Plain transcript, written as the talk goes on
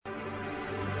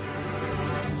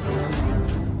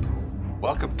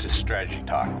Welcome to Strategy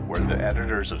Talk, where the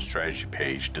editors of Strategy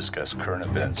Page discuss current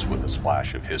events with a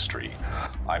splash of history.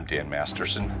 I'm Dan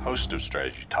Masterson, host of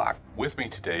Strategy Talk. With me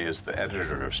today is the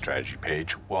editor of Strategy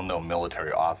Page, well-known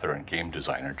military author and game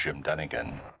designer Jim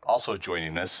Dunnigan. Also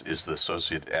joining us is the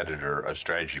associate editor of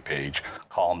Strategy Page,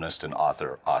 columnist and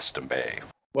author Austin Bay.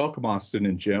 Welcome, Austin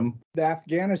and Jim. The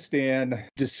Afghanistan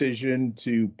decision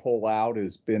to pull out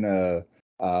has been the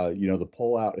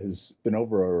pullout has been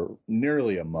over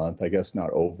nearly a month. I guess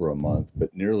not over a month, but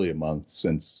nearly a month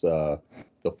since the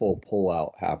full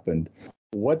pullout happened.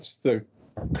 What's the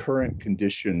current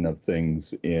condition of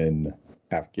things in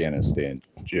Afghanistan,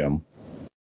 Jim?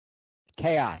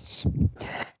 Chaos.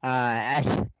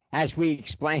 As we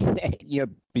explained,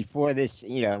 before this,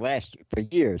 for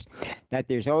years, that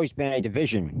there's always been a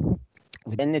division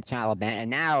within the Taliban,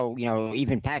 and now,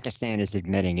 even Pakistan is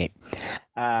admitting it.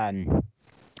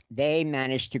 They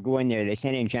managed to go in there. They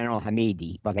sent in General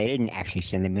Hamidi. Well, they didn't actually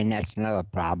send him in. That's another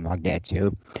problem I'll get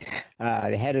to.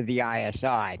 The head of the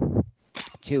ISI,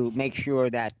 to make sure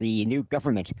that the new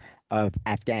government of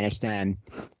Afghanistan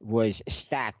was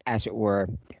stacked, as it were,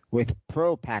 with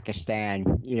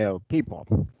pro-Pakistan, people.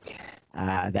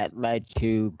 That led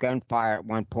to gunfire at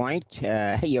one point.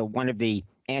 One of the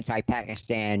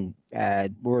anti-Pakistan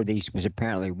worthies was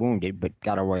apparently wounded, but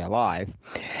got away alive.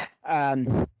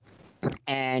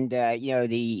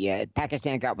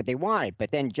 Pakistan got what they wanted. But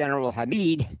then General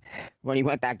Hamid, when he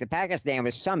went back to Pakistan,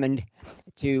 was summoned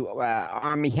to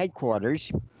Army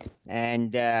headquarters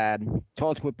and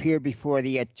told to appear before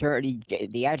the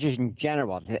Adjutant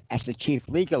General as the chief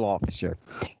legal officer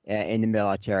in the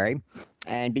military.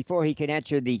 And before he could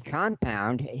enter the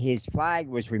compound, his flag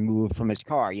was removed from his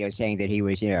car, saying that he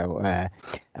was,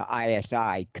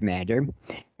 ISI commander.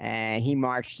 And he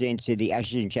marched into the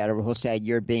Adjutant General, who said,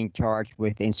 "You're being charged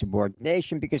with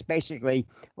insubordination," because basically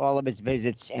all of his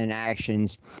visits and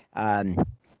actions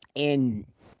in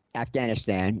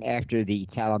Afghanistan after the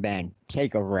Taliban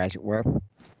takeover, as it were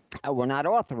not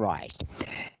authorized.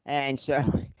 And so,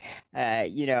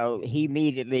 he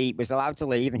immediately was allowed to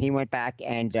leave, and he went back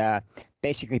and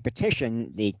basically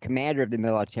petitioned the commander of the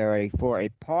military for a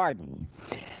pardon,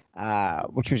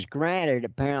 which was granted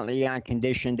apparently on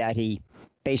condition that he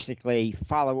basically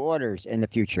follow orders in the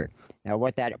future. Now,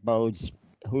 what that bodes,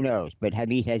 who knows? But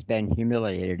Hamid has been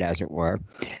humiliated, as it were.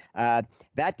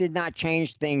 That did not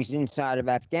change things inside of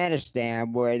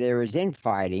Afghanistan, where there was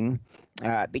infighting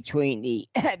between the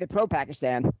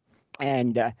pro-Pakistan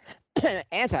and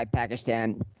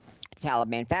anti-Pakistan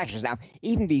Taliban factions. Now,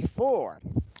 even before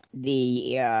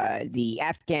the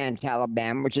Afghan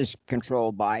Taliban, which was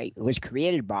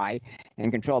created by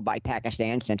and controlled by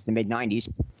Pakistan since the mid-90s,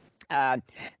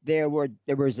 there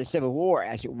was a civil war,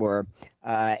 as it were,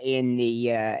 in the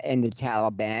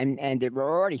Taliban, and there were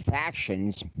already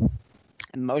factions,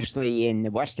 mostly in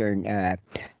the western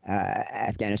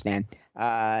Afghanistan,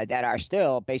 that are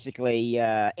still basically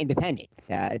independent.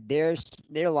 They're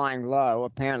lying low.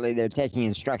 Apparently, they're taking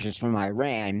instructions from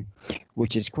Iran,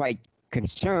 which is quite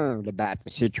concerned about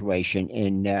the situation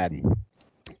in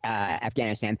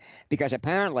Afghanistan, because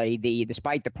apparently,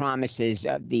 despite the promises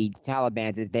of the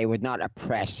Taliban that they would not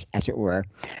oppress, as it were,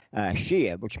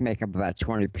 Shia, which make up about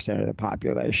 20% of the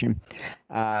population,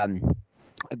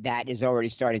 that is already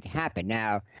starting to happen.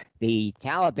 Now, the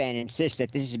Taliban insists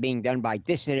that this is being done by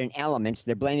dissident elements.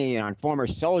 They're blaming it on former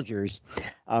soldiers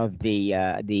of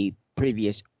the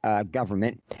previous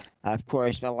government. Of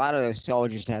course, a lot of those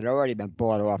soldiers had already been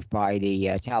bought off by the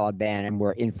Taliban and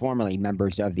were informally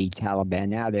members of the Taliban.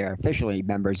 Now they're officially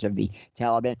members of the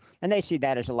Taliban, and they see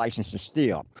that as a license to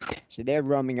steal. So they're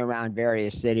roaming around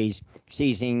various cities,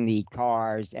 seizing the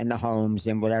cars and the homes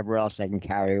and whatever else they can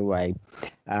carry away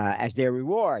as their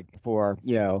reward for,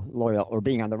 loyal or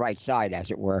being on the right side,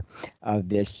 as it were, of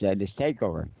this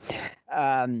takeover.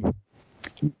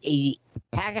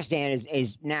 Pakistan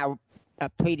is now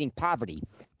pleading poverty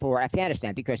for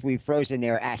Afghanistan because we've frozen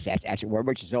their assets, as it were,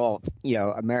 which is all,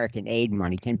 American aid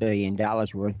money, $10 billion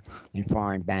worth in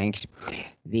foreign banks.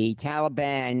 The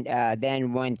Taliban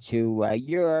then went to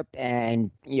Europe and,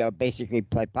 basically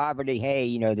pled poverty.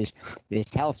 Hey,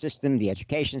 this health system, the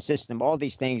education system, all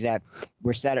these things that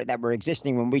were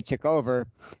existing when we took over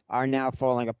are now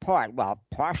falling apart. Well,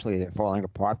 partially they're falling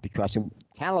apart because of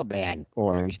Taliban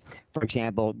orders. For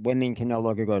example, women can no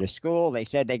longer go to school. They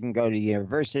said they can go to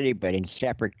university, but in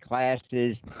separate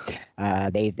classes.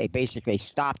 They basically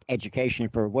stopped education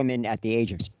for women at the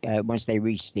age of once they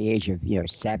reach the age of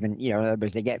 7. In other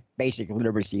words, they get basic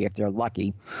literacy if they're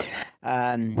lucky.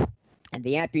 And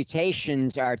the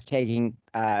amputations are taking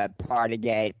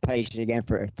place again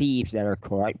for thieves that are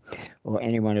caught or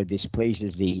anyone who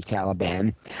displeases the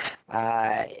Taliban.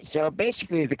 So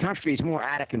basically, the country is more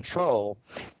out of control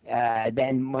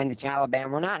than when the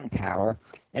Taliban were not in power,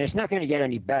 and it's not going to get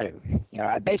any better.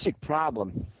 A basic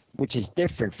problem, which is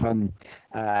different from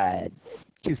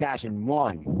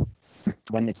 2001,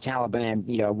 when the Taliban,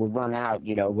 would run out,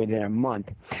 within a month,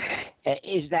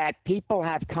 is that people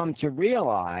have come to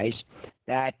realize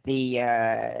that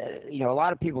a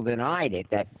lot of people denied it,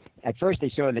 that at first they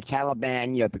saw the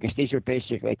Taliban, because these are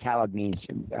basically Talib means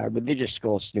religious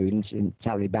school students, and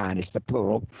Taliban is the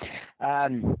plural.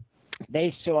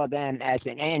 They saw them as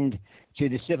an end to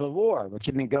the civil war, which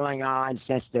had been going on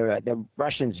since the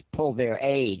Russians pulled their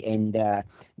aid in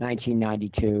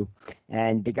 1992,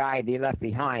 and the guy they left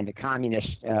behind, the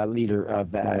communist leader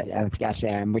of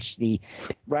Afghanistan, which the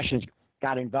Russians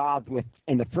got involved with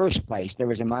in the first place. There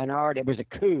was a minority. It was a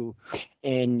coup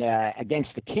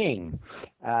against the king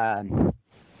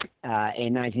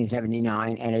in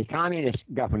 1979, and a communist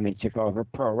government took over,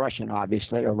 pro-Russian,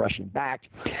 obviously, or Russian-backed.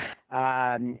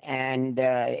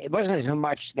 It wasn't so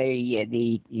much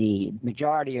the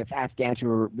majority of Afghans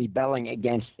were rebelling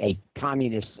against a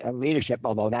communist leadership,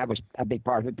 although that was a big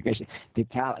part of it, because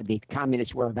the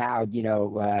communists were avowed,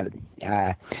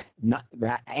 not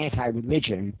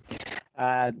anti-religion,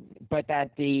 but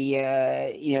that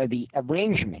the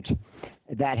arrangement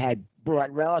that had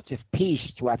brought relative peace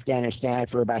to Afghanistan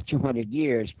for about 200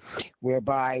 years,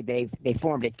 whereby they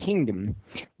formed a kingdom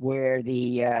where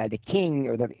the king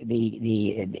or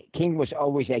the king was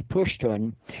always a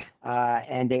Pushtun,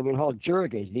 and they would hold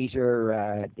jirgas. These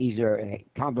are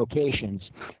convocations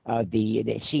of the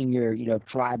senior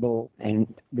tribal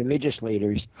and religious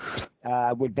leaders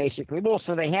would basically. Well,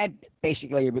 so they had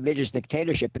basically a religious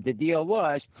dictatorship, but the deal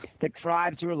was the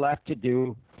tribes were left to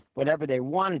do whatever they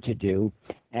wanted to do,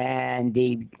 and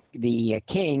the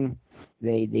king,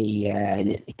 the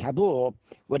Kabul,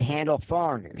 would handle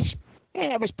foreigners,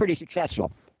 and it was pretty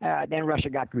successful. Then Russia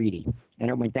got greedy, and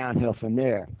it went downhill from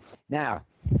there. Now,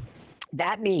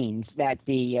 that means that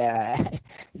the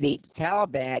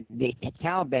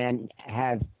Taliban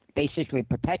have basically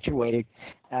perpetuated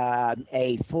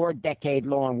a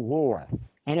 4-decade-long war,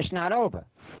 and it's not over.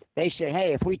 They said,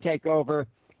 hey, if we take over,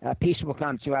 peace will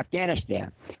come to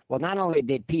Afghanistan. Well, not only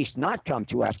did peace not come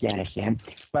to Afghanistan,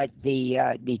 but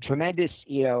the tremendous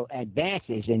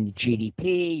advances in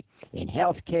GDP, in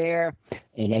healthcare,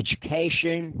 in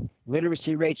education,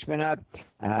 literacy rates went up.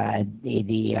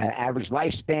 The average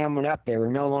lifespan went up. They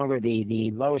were no longer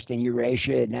the lowest in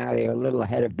Eurasia. Now they are a little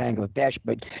ahead of Bangladesh,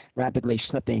 but rapidly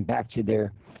slipping back to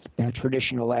their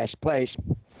traditional last place.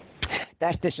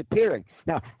 That's disappearing.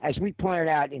 Now, as we pointed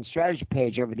out in Strategy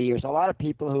Page over the years, a lot of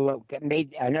people who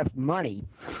made enough money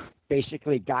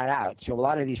basically got out. So a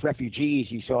lot of these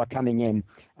refugees you saw coming in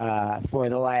for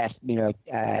the last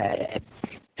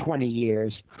 20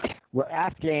 years were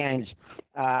Afghans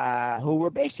who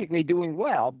were basically doing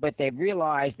well, but they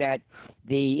realized that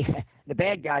the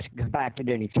bad guys can come back at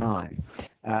any time.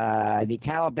 The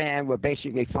Taliban were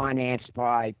basically financed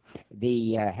by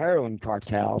the heroin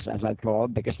cartels, as I call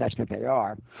them, because that's what they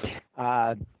are.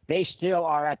 They still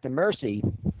are at the mercy,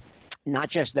 not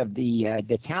just of the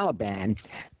Taliban,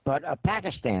 but of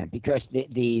Pakistan, because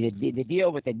the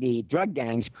deal with the drug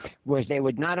gangs was they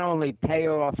would not only pay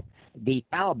off the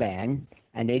Taliban,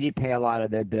 and they did pay a lot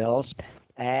of their bills,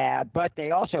 but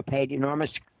they also paid enormous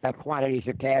quantities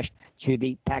of cash to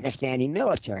the Pakistani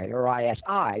military, or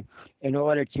ISI, in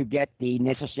order to get the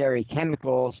necessary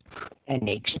chemicals and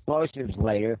the explosives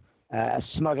later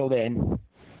smuggled in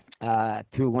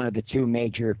through one of the two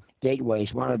major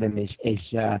gateways. One of them is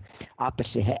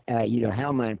opposite,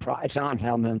 Helmand. It's on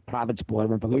Helmand province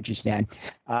border in Baluchistan,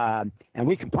 and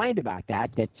we complained about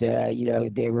that.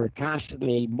 They were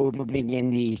constantly moving in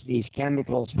these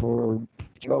chemicals for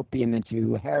opium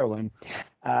into heroin,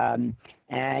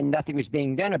 and nothing was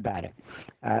being done about it.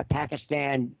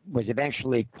 Pakistan was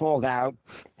eventually called out,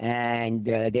 and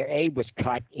their aid was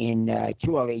cut in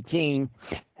 2018,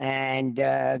 and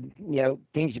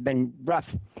things have been rough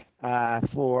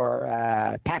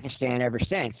for Pakistan ever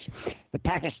since. The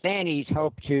Pakistanis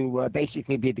hope to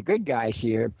basically be the good guys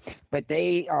here, but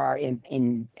they are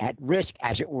at risk,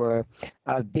 as it were,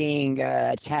 of being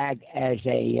tagged as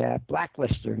a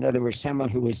blacklister. In other words, someone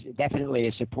who is definitely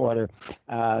a supporter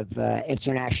of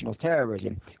international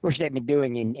terrorism, which they've been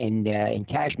doing in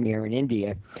Kashmir in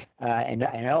India and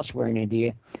elsewhere in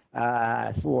India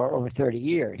for over 30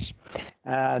 years.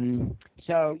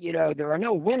 So, there are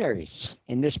no winners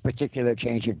in this particular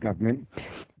change of government,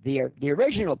 The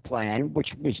original plan, which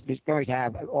was going to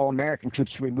have all American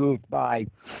troops removed by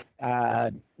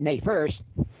May 1st,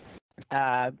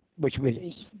 which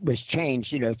was changed,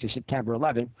 to September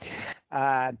 11th.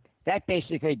 That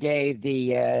basically gave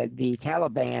the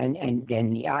Taliban and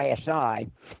the ISI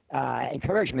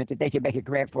encouragement that they could make a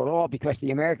grant for all, because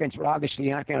the Americans were obviously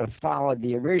not going to follow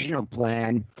the original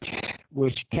plan,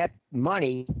 which kept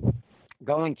money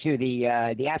going to the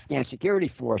Afghan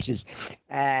security forces.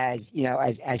 As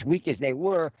weak as they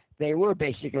were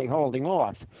basically holding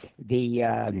off the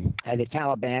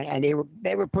Taliban, and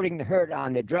they were putting the hurt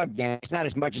on the drug gangs, not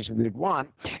as much as we would want,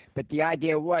 but the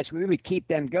idea was we would keep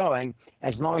them going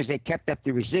as long as they kept up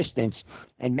the resistance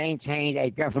and maintained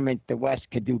a government the West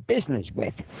could do business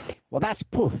with. Well, that's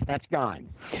gone.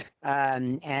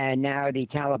 And now the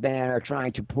Taliban are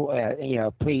trying to,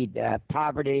 plead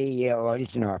poverty, or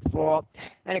it's not our fault.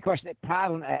 And of course, the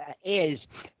problem is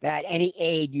that any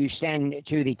aid you send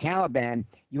to the Taliban,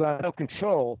 you have no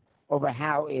control over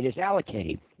how it is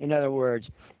allocated. In other words,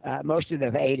 most of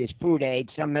the aid is food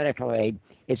aid, some medical aid.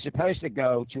 It's supposed to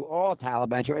go to all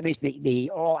Taliban, or at least the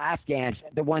all Afghans,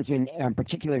 the ones in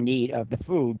particular need of the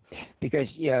food, because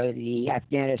the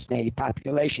Afghanistan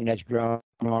population has grown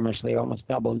enormously, almost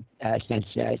doubled since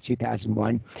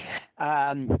 2001.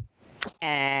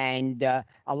 And a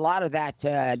lot of that,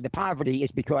 the poverty,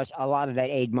 is because a lot of that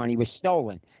aid money was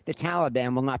stolen. The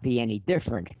Taliban will not be any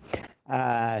different.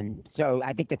 So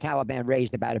I think the Taliban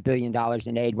raised about $1 billion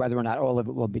in aid. Whether or not all of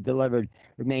it will be delivered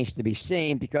remains to be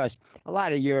seen, because a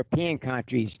lot of European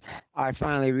countries are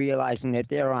finally realizing that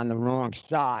they're on the wrong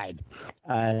side.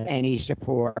 Any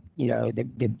support,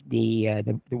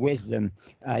 the wisdom,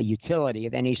 utility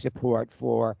of any support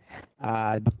for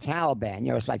the Taliban.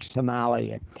 It's like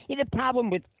Somalia. The problem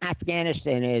with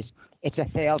Afghanistan is it's a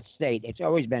failed state. It's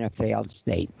always been a failed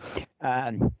state.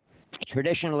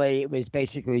 Traditionally, it was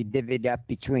basically divvied up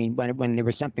between when there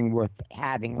was something worth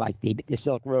having, like the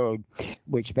Silk Road,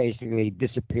 which basically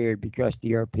disappeared because the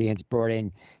Europeans brought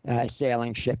in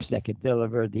sailing ships that could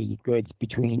deliver the goods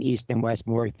between East and West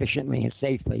more efficiently and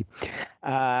safely.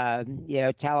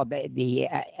 Taliban,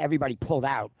 everybody pulled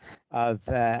out of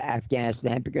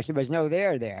Afghanistan because there was no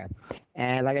there.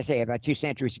 And like I say, about 2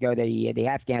 centuries ago, the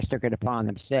Afghans took it upon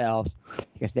themselves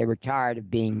because they were tired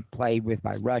of being played with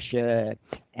by Russia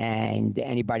and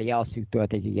anybody else who thought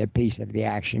they could get a piece of the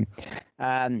action.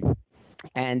 And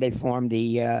they formed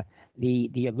the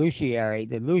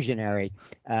illusionary,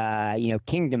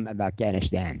 kingdom of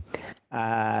Afghanistan.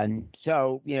 And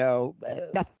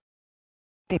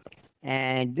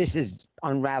this is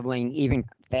unraveling even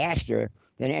faster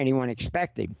than anyone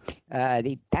expected.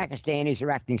 The Pakistanis are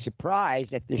acting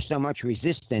surprised that there's so much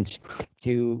resistance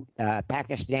to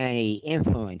Pakistani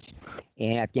influence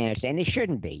in Afghanistan. They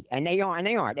shouldn't be, and they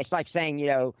aren't. It's like saying,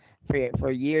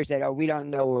 for years that we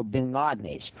don't know where Bin Laden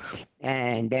is,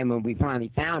 and then when we finally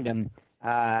found him,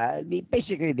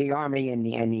 basically the Army and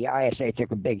the ISA took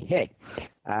a big hit.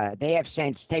 They have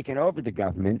since taken over the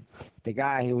government. The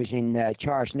guy who is in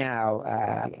charge now,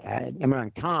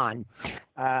 Imran Khan,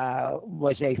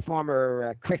 was a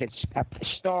former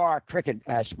star cricket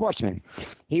sportsman.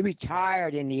 He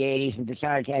retired in the 80s and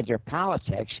decided to enter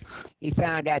politics. He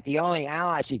found out the only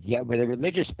allies he could get were the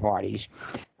religious parties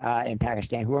in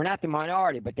Pakistan, who were not the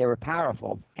minority, but they were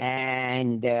powerful.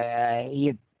 And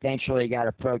he eventually got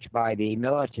approached by the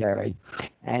military,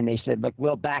 and they said, look,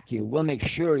 we'll back you. We'll make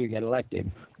sure you get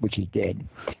elected, which he did.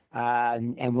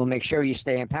 And we'll make sure you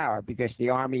stay in power, because the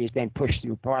Army has then pushed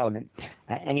through Parliament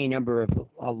any number of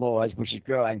laws, which is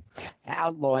growing,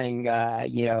 outlawing,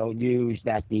 news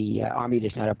that the Army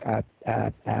does not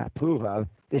approve of.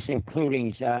 This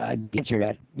including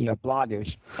internet,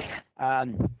 bloggers.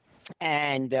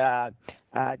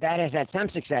 That has had some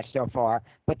success so far,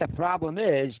 but the problem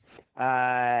is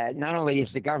not only is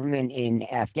the government in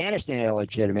Afghanistan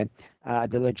illegitimate,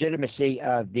 the legitimacy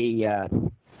of the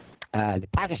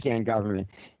Pakistan government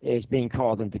is being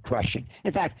called into question.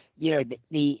 In fact,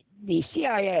 the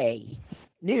CIA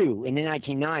knew in the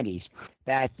 1990s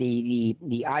that the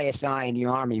ISI and the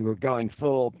Army were going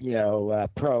full,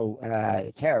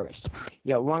 pro-terrorist.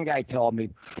 One guy told me,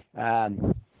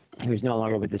 he was no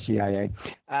longer with the CIA,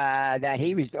 that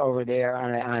he was over there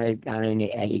on a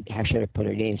how should I put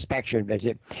it, an inspection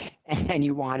visit, and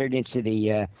he wandered into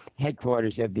the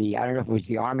headquarters of I don't know if it was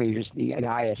the Army or just the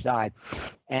ISI,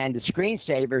 and the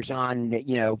screensavers on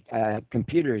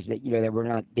computers that that were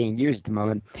not being used at the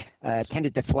moment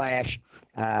tended to flash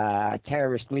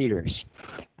terrorist leaders.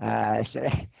 So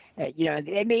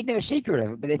they made no secret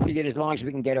of it, but they figured as long as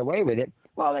we can get away with it.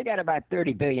 Well, they got about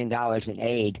 $30 billion in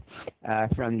aid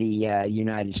from the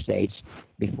United States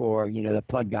before, the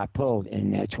plug got pulled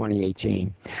in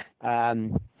 2018.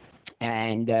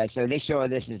 And so they saw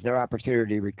this as their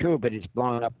opportunity to recoup, but it's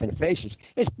blown up in the faces.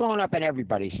 It's blown up in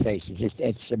everybody's faces.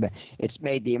 It's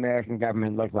made the American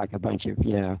government look like a bunch of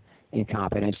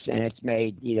incompetence, and it's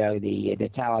made the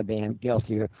Taliban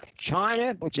guiltier.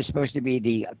 China, which is supposed to be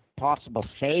the possible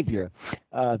savior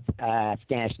of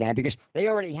Afghanistan, because they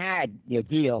already had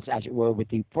deals, as it were, with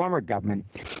the former government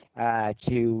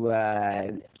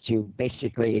to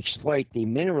basically exploit the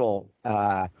mineral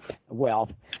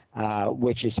wealth,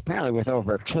 which is apparently worth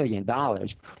over $1 trillion.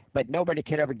 But nobody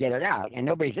could ever get it out, and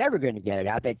nobody's ever going to get it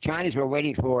out. The Chinese were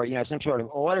waiting for some sort of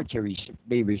order to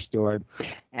be restored,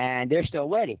 and they're still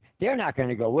waiting. They're not going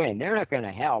to go in. They're not going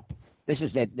to help. This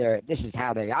is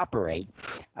how they operate,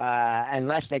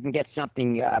 unless they can get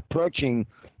something approaching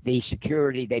the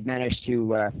security they've managed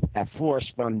to force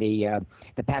from the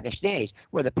Pakistanis,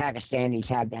 where the Pakistanis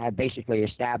have basically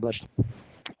established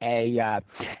a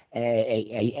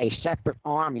separate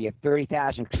army of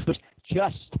 30,000 troops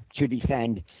just to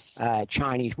defend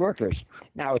Chinese workers.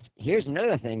 Now, here's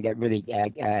another thing that really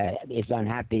is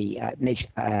unhappy, makes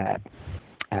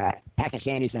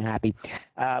Pakistanis unhappy.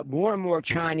 More and more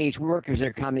Chinese workers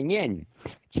are coming in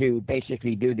to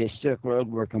basically do this Silk Road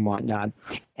work and whatnot.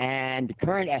 And the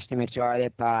current estimates are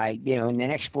that by, in the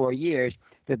next 4 years,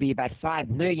 there'll be about 5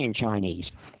 million Chinese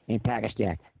in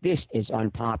Pakistan. This is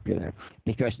unpopular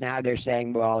because now they're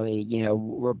saying, well,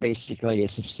 we're basically a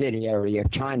subsidiary of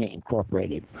China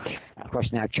Incorporated. Of course,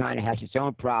 now China has its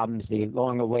own problems. The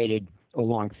long-awaited or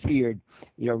long-feared,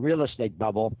 real estate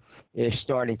bubble is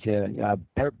starting to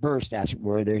burst, as it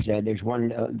were. There's one,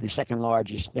 the second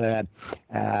largest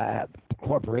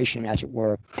corporation, as it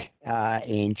were,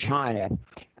 in China,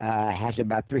 has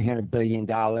about $300 billion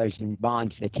in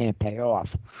bonds they can't pay off.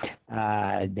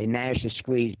 They managed to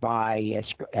squeeze by,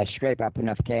 scrape up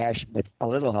enough cash with a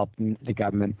little help from the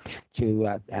government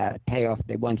to pay off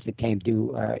the ones that came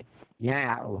due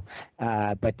now,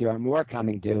 but there are more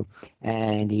coming due,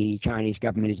 and the Chinese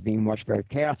government is being watched very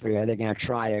carefully. Are they going to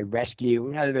try to rescue?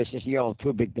 In other words, it's the old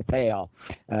too big to fail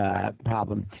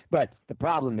problem. But the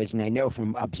problem is, and I know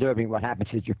from observing what happened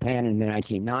to Japan in the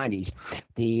 1990s,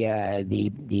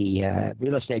 the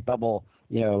real estate bubble,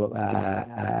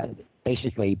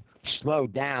 basically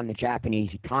slowed down the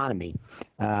Japanese economy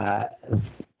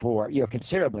for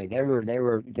considerably. They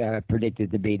were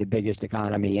predicted to be the biggest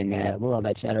economy in the world,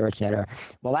 et cetera, et cetera.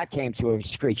 Well, that came to a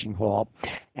screeching halt,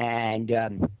 and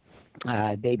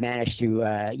they managed to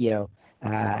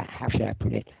how should I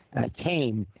put it,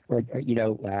 tame or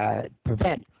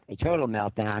prevent a total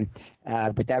meltdown,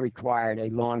 but that required a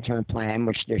long-term plan,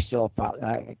 which they're still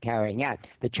carrying out.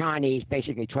 The Chinese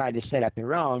basically tried to set up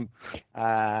their own,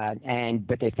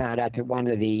 but they found out that one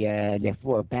of the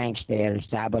 4 banks they had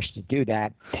established to do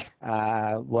that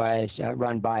was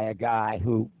run by a guy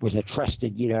who was a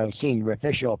trusted, senior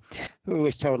official who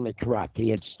was totally corrupt.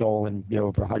 He had stolen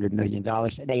over $100 million,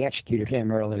 and they executed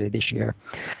him earlier this year.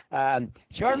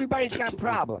 So everybody's got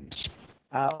problems.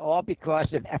 All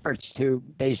because of efforts to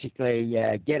basically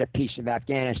get a piece of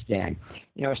Afghanistan.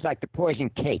 It's like the poison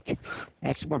cake.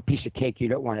 That's one piece of cake you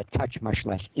don't want to touch, much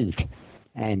less eat.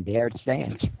 And there it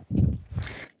stands.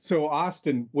 So,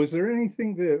 Austin, was there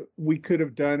anything that we could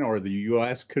have done or the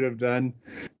U.S. could have done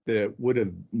that would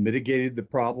have mitigated the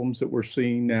problems that we're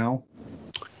seeing now?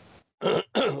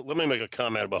 Let me make a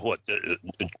comment about what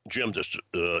Jim just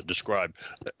described.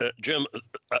 Jim,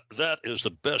 that is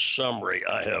the best summary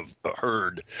I have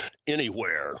heard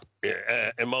anywhere,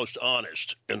 and most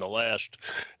honest in the last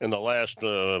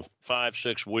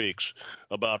 5-6 weeks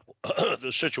about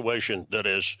the situation that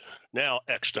is now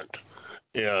extant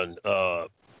in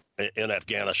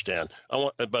Afghanistan.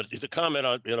 But the comment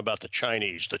about the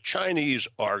Chinese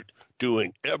are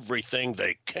doing everything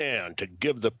they can to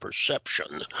give the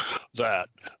perception that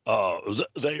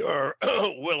they are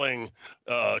willing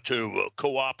to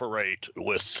cooperate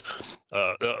with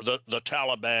the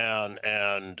Taliban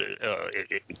and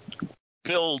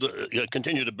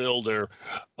continue to build their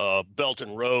Belt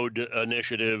and Road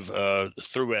initiative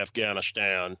through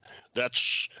Afghanistan.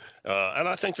 That's and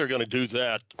I think they're going to do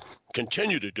that,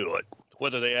 continue to do it.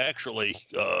 Whether they actually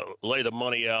lay the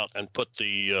money out and put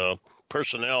the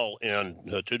personnel in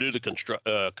to do the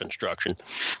construction,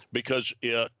 because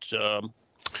it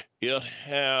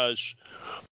has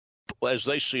as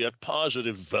they see it,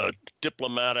 positive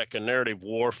diplomatic and narrative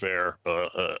warfare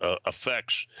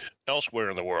effects elsewhere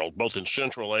in the world, both in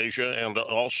Central Asia and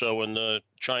also in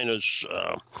China's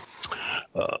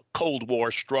Cold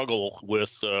War struggle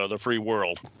with the free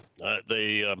world.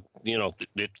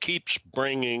 It keeps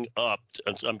bringing up,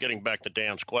 and I'm getting back to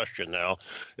Dan's question now,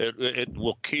 it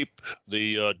will keep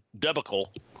the debacle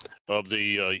of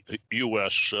the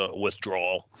U.S.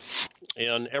 withdrawal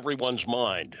in everyone's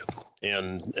mind.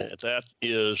 And that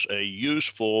is a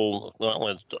useful, well,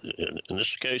 in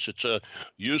this case, it's a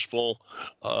useful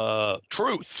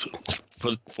truth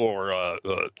for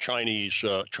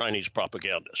Chinese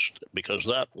propagandists, because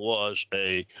that was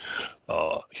a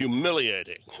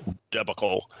humiliating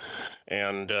debacle.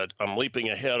 And I'm leaping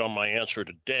ahead on my answer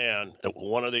to Dan.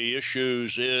 One of the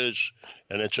issues is,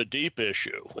 and it's a deep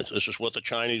issue, this is what the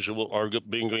Chinese are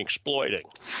being exploiting.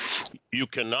 You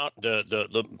cannot,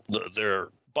 their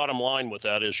bottom line with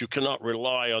that is you cannot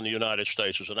rely on the United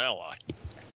States as an ally.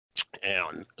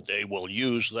 And they will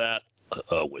use that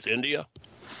with India.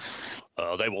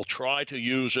 They will try to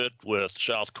use it with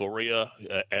South Korea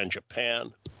and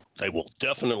Japan. They will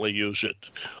definitely use it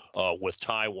with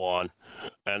Taiwan.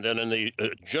 And then in the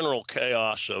general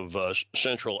chaos of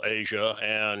Central Asia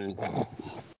and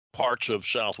parts of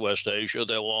Southwest Asia,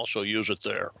 they'll also use it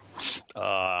there.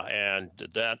 And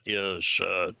that is,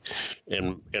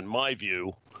 in my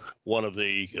view, one of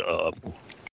the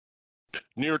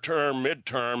near term,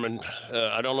 midterm, and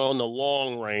I don't know in the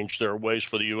long range, there are ways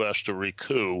for the U.S. to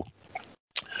recoup.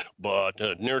 But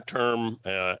near term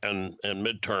and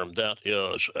midterm, that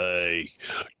is a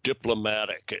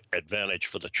diplomatic advantage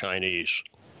for the Chinese.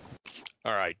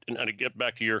 All right, and to get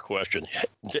back to your question,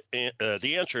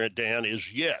 the answer, Dan,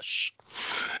 is yes.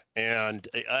 And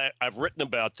I've written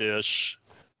about this.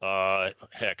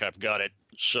 Heck, I've got it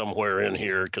somewhere in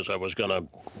here because I was going to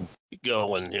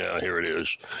go, and yeah, here it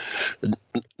is.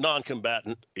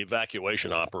 Non-combatant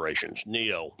evacuation operations,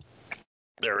 NEO.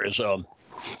 There is a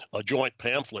joint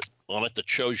pamphlet on it that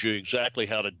shows you exactly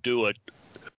how to do it.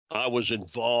 I was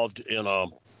involved in a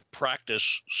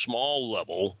practice small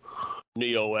level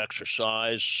NEO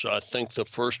exercise. I think the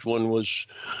first one was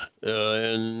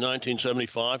in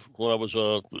 1975 when I was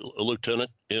a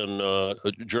lieutenant in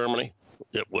Germany.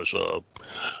 It was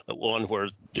one where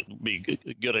be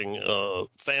getting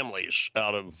families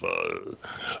out of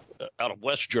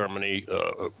West Germany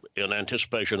in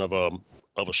anticipation of a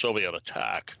Soviet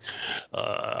attack.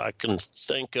 I can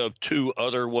think of two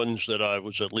other ones that I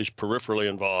was at least peripherally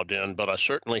involved in, but I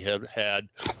certainly have had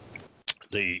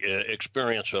the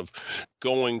experience of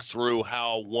going through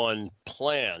how one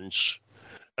plans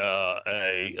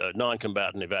a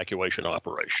non-combatant evacuation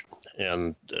operation.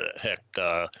 And heck,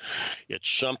 it's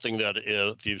something that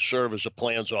if you serve as a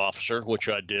plans officer, which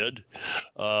I did,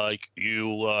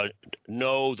 you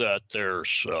know that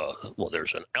there's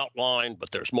an outline,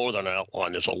 but there's more than an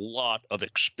outline. There's a lot of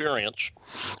experience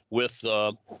with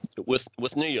NEOs.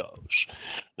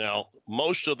 Now,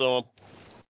 most of the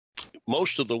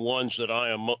ones that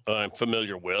I'm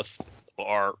familiar with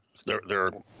are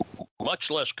they're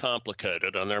much less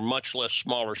complicated, and they're much less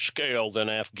smaller scale than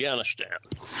Afghanistan.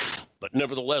 But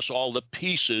nevertheless, all the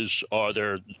pieces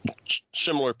there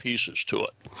similar pieces to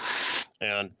it.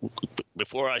 And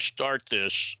before I start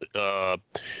this,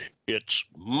 it's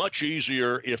much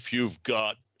easier if you've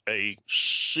got a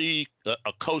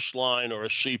coastline or a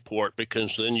seaport,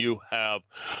 because then you have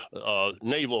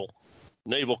naval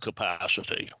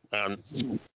capacity and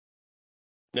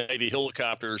Navy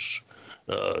helicopters,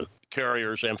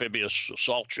 carriers, amphibious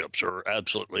assault ships are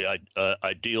absolutely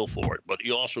ideal for it. But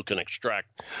you also can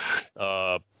extract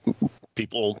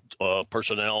people,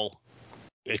 personnel,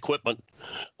 equipment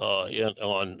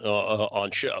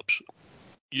on ships.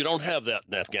 You don't have that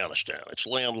in Afghanistan. It's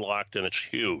landlocked and it's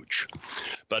huge.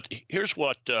 But here's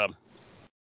what I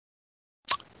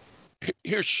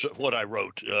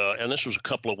wrote, and this was a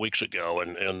couple of weeks ago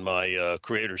in my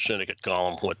Creator Syndicate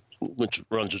column, which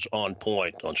runs its On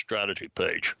Point on strategy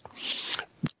page.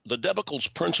 The debacle's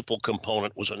principal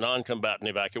component was a non-combatant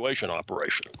evacuation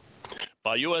operation.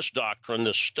 By U.S. doctrine,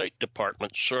 the State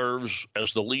Department serves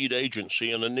as the lead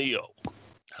agency in a NEO.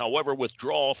 However,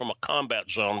 withdrawal from a combat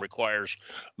zone requires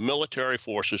military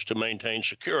forces to maintain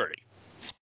security,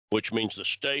 which means the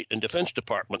state and defense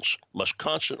departments must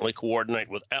constantly coordinate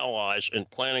with allies in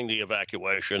planning the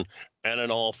evacuation and in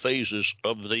all phases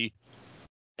of the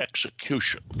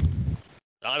execution.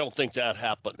 I don't think that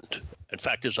happened. In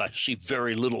fact, as I see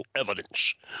very little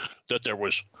evidence that there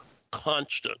was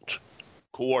constant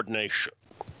coordination.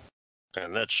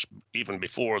 And that's even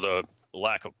before the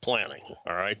lack of planning.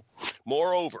 All right.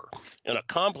 Moreover, in a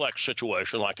complex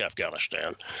situation like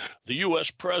Afghanistan, the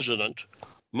U.S. president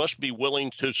must be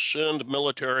willing to send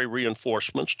military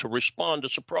reinforcements to respond to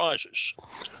surprises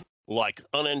like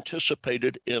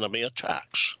unanticipated enemy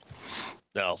attacks.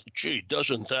 Now, gee,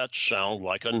 doesn't that sound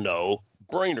like a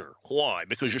no-brainer? Why?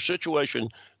 Because your situation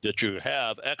that you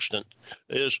have extant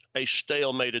is a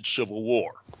stalemated civil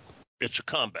war. It's a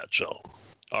combat zone.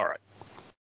 All right.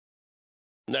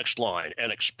 Next line.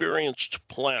 An experienced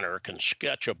planner can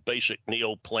sketch a basic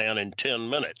NEO plan in 10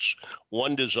 minutes,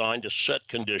 one designed to set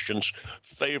conditions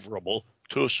favorable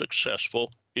to a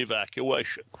successful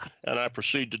evacuation. And I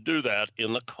proceed to do that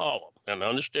in the column. And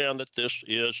understand that this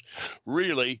is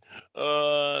really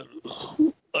a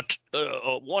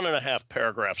 1.5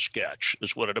 paragraph sketch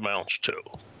is what it amounts to.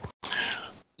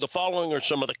 The following are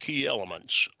some of the key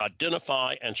elements.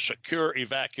 Identify and secure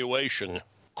evacuation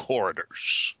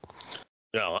corridors.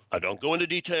 Now, I don't go into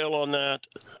detail on that,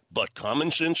 but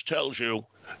common sense tells you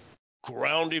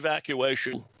ground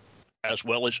evacuation as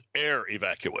well as air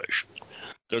evacuation.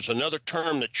 There's another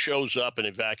term that shows up in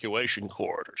evacuation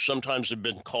corridors. Sometimes they've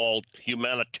been called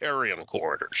humanitarian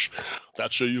corridors.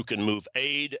 That's so you can move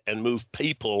aid and move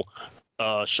people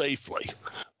safely.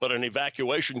 But an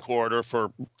evacuation corridor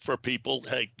for people,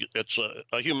 hey, it's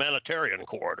a humanitarian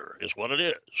corridor is what it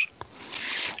is.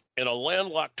 In a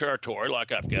landlocked territory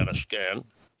like Afghanistan,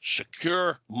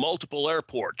 secure multiple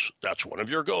airports. That's one of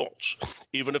your goals,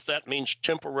 even if that means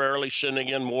temporarily sending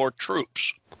in more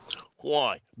troops.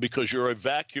 Why? Because you're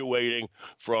evacuating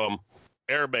from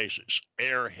air bases,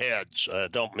 airheads. I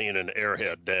don't mean an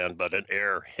airhead, Dan, but an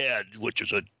airhead, which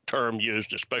is a term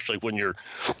used especially when you're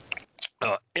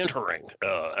entering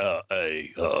a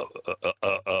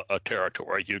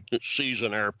territory. You seize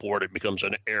an airport, it becomes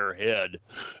an airhead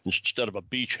instead of a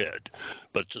beachhead.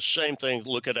 But it's the same thing,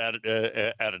 look at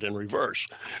it in reverse.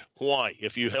 Why?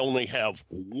 If you only have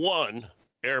one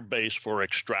air base for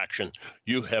extraction,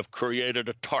 you have created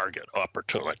a target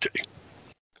opportunity.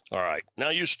 All right. Now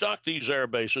you stock these air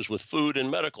bases with food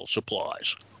and medical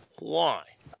supplies. Why?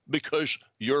 Because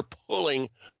you're pulling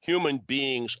human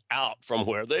beings out from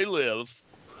where they live.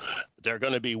 They're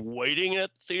going to be waiting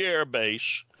at the air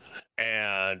base,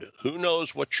 and who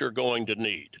knows what you're going to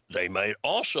need. They may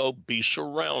also be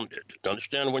surrounded.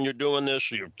 Understand, when you're doing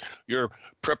this, you're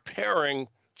preparing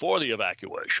for the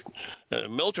evacuation.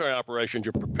 In military operations,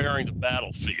 you're preparing the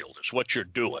battlefield. It's what you're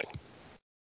doing.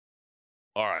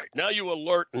 All right, now you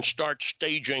alert and start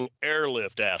staging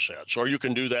airlift assets, or you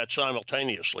can do that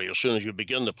simultaneously as soon as you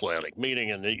begin the planning. Meaning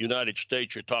in the United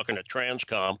States, you're talking to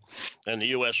Transcom and the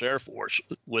U.S. Air Force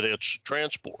with its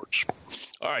transports.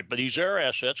 All right, but these air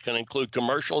assets can include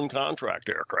commercial and contract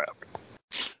aircraft.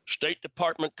 State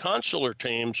Department consular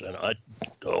teams, and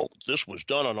this was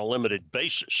done on a limited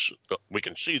basis. We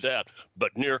can see that,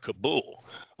 but near Kabul.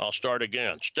 I'll start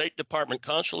again. State Department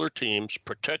consular teams,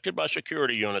 protected by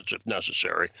security units if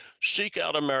necessary, seek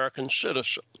out American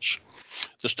citizens.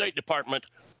 The State Department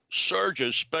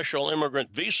surges special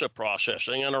immigrant visa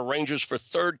processing and arranges for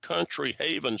third country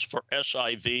havens for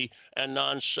SIV and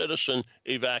non-citizen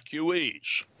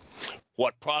evacuees.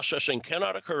 What processing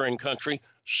cannot occur in country,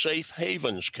 safe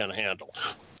havens can handle.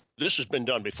 This has been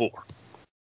done before.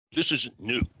 This isn't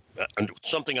new. And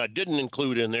something I didn't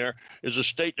include in there is the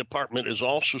State Department is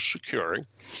also securing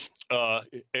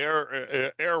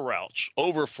air routes,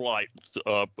 overflight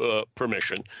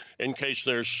permission in case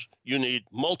you need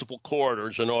multiple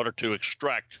corridors in order to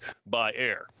extract by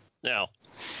air. Now,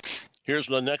 here's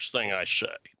the next thing I say.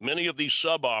 Many of these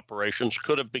sub-operations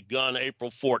could have begun April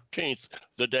 14th,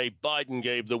 the day Biden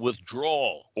gave the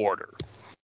withdrawal order.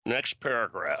 Next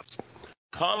paragraph.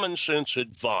 Common sense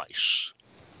advice.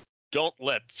 Don't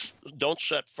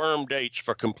set firm dates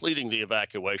for completing the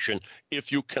evacuation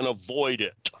if you can avoid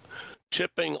it.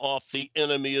 Tipping off the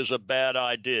enemy is a bad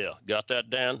idea. Got that,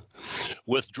 Dan?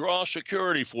 Withdraw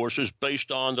security forces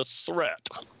based on the threat.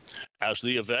 As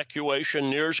the evacuation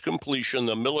nears completion,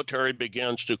 the military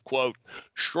begins to, quote,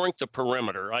 shrink the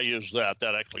perimeter. I use that.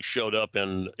 That actually showed up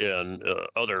in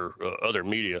other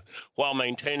media, while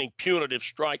maintaining punitive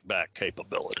strike back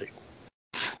capability.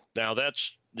 Now,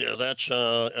 that's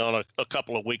on a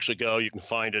couple of weeks ago. You can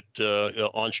find it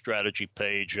on strategy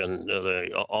page and the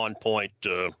On Point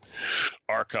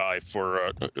archive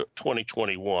for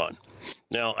 2021.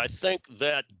 Now, I think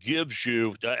that gives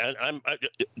you,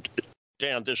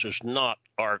 Dan, this is not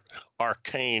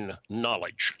arcane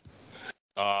knowledge.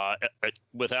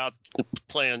 without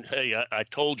playing, hey, I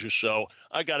told you so.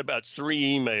 I got about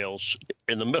 3 emails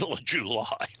in the middle of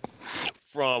July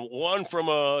from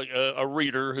a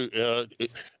reader who,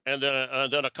 and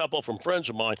then a couple from friends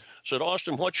of mine said,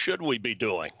 Austin, what should we be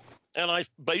doing? And I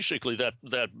basically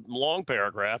that long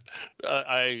paragraph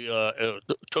I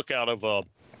took out of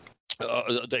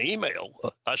the email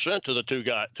I sent to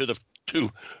the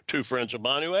two friends of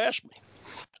mine who asked me.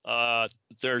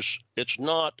 It's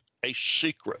not a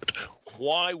secret.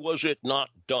 Why was it not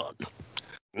done?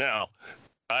 Now,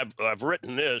 I've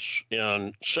written this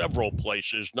in several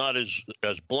places, not as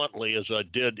bluntly as I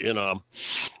did in a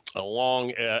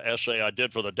long essay I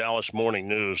did for the Dallas Morning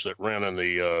News that ran in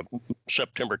the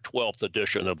September 12th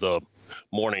edition of the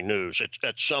Morning News. It's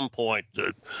at some point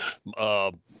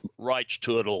the rights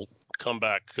to it will come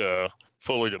back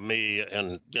fully to me,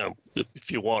 and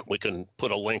if you want, we can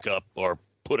put a link up or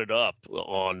put it up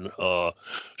on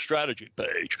strategy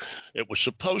page. It was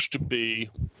supposed to be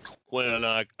when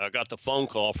I got the phone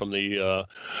call from the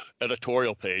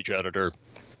editorial page editor,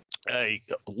 a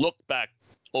look back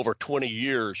over 20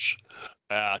 years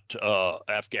at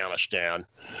Afghanistan,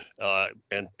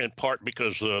 and in part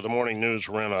because the Morning News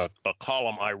ran a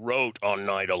column I wrote on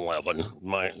 9/11,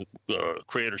 my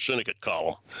Creator Syndicate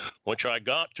column, which I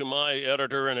got to my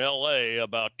editor in L.A.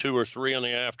 about 2 or 3 in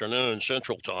the afternoon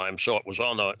Central Time, so it was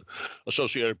on the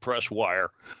Associated Press wire,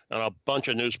 and a bunch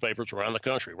of newspapers around the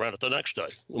country ran it the next day,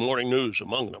 the Morning News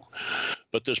among them.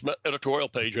 But this editorial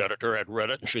page editor had read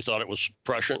it, and she thought it was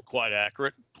prescient, quite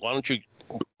accurate. Why don't you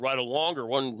write a longer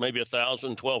one, maybe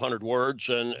 1,000, 1,200 words,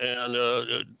 and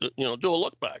do a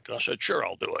look back? And I said, sure,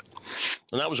 I'll do it.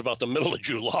 And that was about the middle of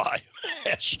July.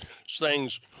 As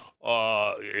things,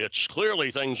 it's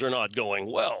clearly things are not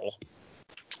going well.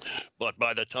 But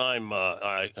by the time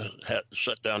I had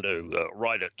sat down to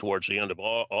write it towards the end of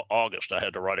August, I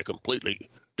had to write a completely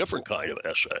different kind of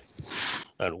essay.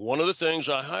 And one of the things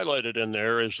I highlighted in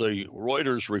there is the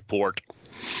Reuters report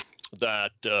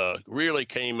that really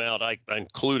came out. I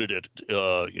included it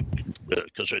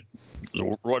because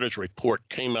the Reuters report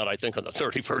came out, I think, on the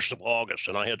 31st of August,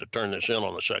 and I had to turn this in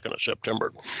on the 2nd of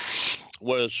September,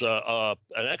 was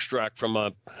an extract from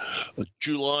a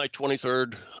July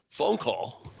 23rd phone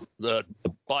call that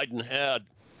Biden had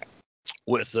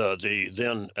with the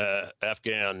then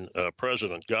Afghan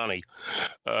President Ghani,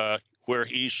 where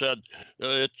he said,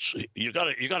 you got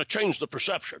to change the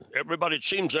perception. Everybody, it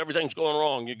seems everything's going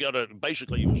wrong. You got to,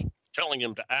 basically, he was telling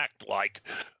him to act like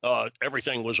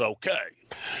everything was okay.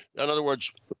 In other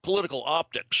words, political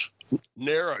optics,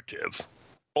 narrative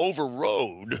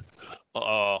overrode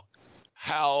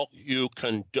how to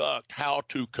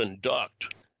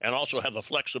conduct, and also have the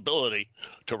flexibility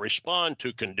to respond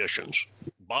to conditions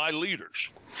by leaders.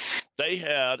 They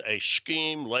had a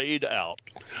scheme laid out.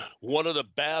 One of the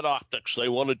bad optics they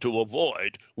wanted to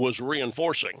avoid was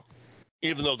reinforcing,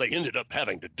 even though they ended up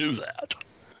having to do that.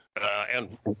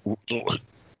 And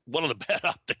one of the bad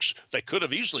optics they could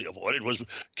have easily avoided was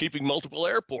keeping multiple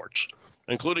airports,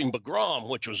 including Bagram,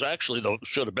 which was actually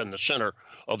should have been the center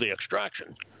of the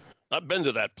extraction. I've been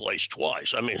to that place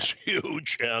twice. I mean, it's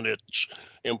huge and it's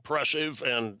impressive,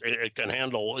 and it can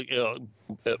handle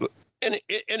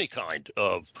any kind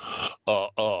of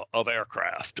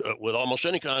aircraft with almost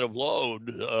any kind of load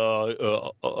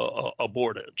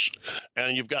aboard it,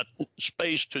 and you've got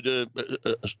space to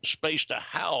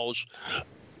house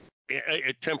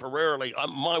it temporarily.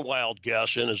 My wild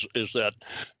guess is that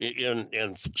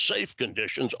in safe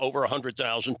conditions, over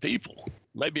 100,000 people,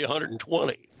 maybe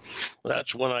 120.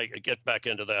 That's when I get back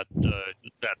into that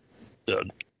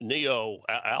NEO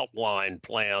outline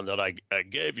plan that I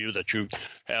gave you, that you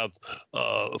have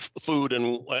food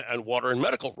and water and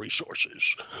medical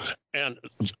resources. And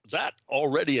that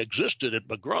already existed at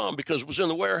Bagram because it was in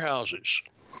the warehouses.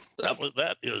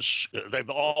 They've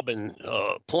all been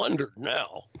plundered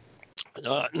now.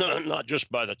 Not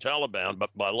just by the Taliban,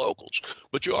 but by locals.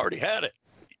 But you already had it.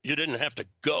 You didn't have to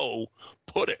go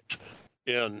put it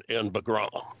in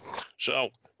Bagram. So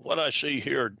what I see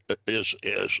here is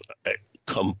a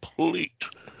complete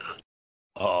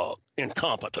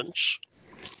incompetence,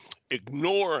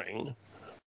 ignoring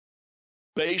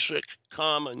basic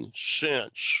common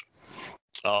sense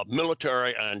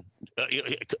military and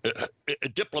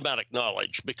diplomatic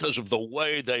knowledge, because of the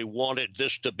way they wanted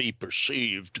this to be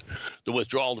perceived, the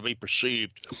withdrawal to be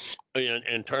perceived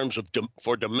in terms of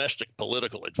for domestic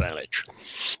political advantage.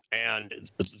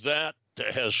 And that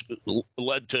has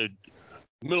led to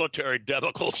military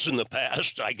debacles in the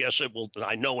past. I guess it will.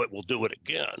 I know it will do it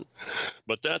again.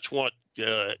 But that's what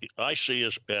I see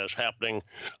as happening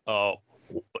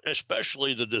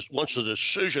especially once the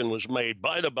decision was made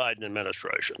by the Biden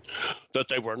administration that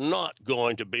they were not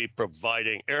going to be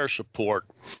providing air support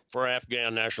for the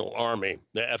Afghan National Army.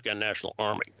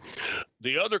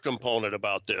 The other component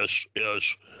about this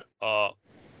is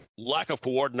lack of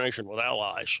coordination with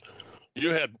allies.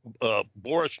 You had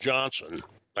Boris Johnson.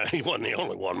 He wasn't the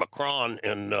only one. Macron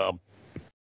in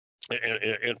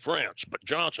France, but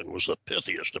Johnson was the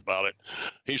pithiest about it.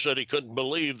 He said he couldn't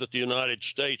believe that the United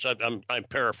States, I'm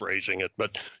paraphrasing it,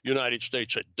 but United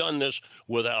States had done this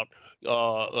without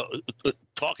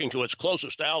talking to its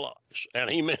closest allies, and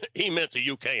he meant the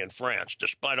UK and France,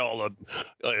 despite all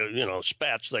the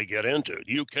spats they get into.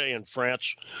 The UK and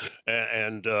France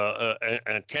and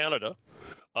Canada.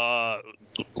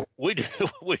 We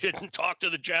didn't talk to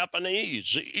the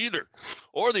Japanese either,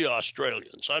 or the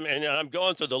Australians. I mean, I'm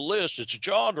going through the list; it's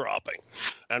jaw-dropping.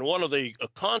 And one of the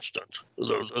constant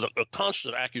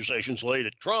accusations laid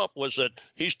at Trump was that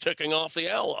he's ticking off the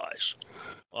allies.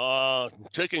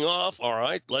 Ticking off, all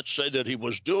right. Let's say that he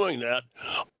was doing that,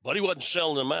 but he wasn't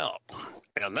selling them out,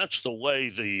 and that's the way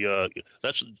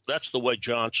that's the way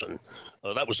Johnson.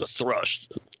 That was the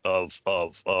thrust of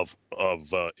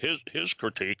his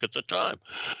critique at the time.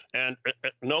 And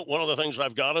note one of the things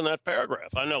I've got in that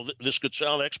paragraph. I know this could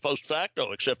sound ex post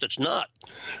facto, except it's not.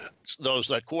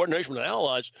 That coordination with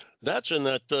allies, that's in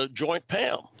that joint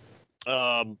PAM.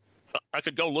 I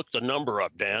could go look the number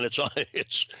up, Dan. I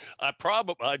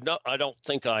don't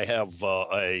think I have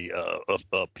a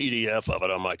PDF of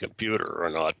it on my computer or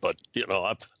not, but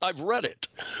I've read it.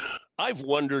 I've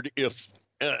wondered if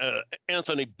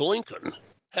Anthony Blinken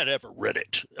had ever read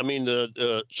it. I mean,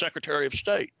 the Secretary of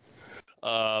State.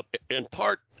 In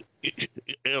part,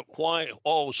 why?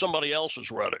 Oh, somebody else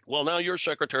has read it. Well, now you're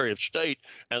Secretary of State,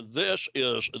 and this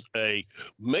is a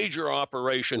major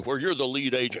operation where you're the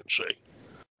lead agency.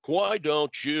 Why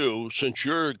don't you, since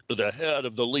you're the head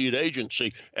of the lead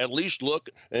agency, at least look,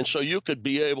 and so you could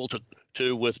be able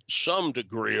to with some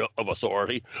degree of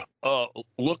authority,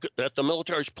 look at the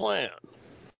military's plan?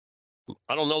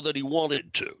 I don't know that he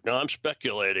wanted to. Now, I'm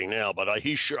speculating now, but I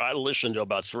listened to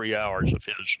about 3 hours of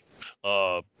his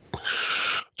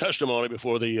testimony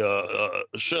before the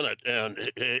Senate, and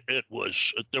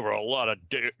there were a lot of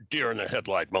deer in the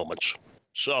headlight moments.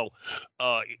 So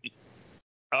I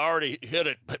already hit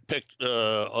it,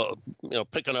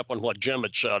 picking up on what Jim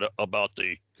had said about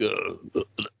the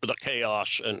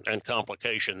chaos and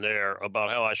complication there, about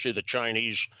how I see the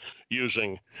Chinese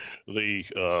using the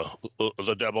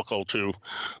debacle to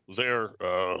their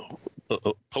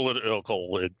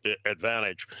political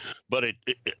advantage, but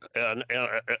and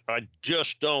I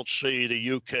just don't see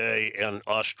the UK and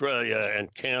Australia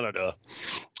and Canada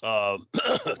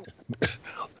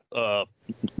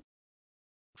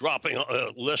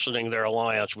lessening their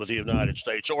alliance with the United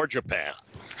States or Japan.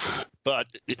 But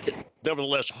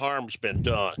nevertheless, harm's been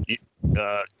done.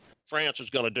 France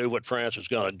is going to do what France is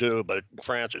going to do, but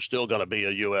France is still going to be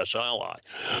a U.S. ally.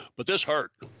 But this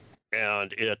hurt,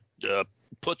 and it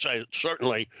puts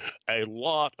certainly a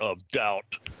lot of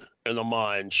doubt in the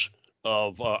minds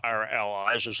of our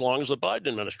allies as long as the Biden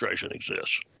administration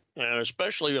exists. And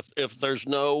especially if there's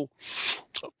no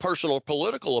personal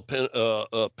political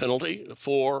penalty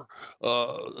for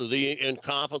the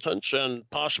incompetence and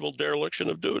possible dereliction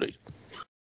of duty.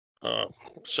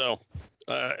 So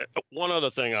one other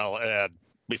thing I'll add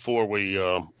before we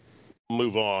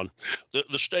move on,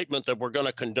 the statement that we're going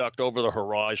to conduct over the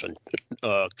horizon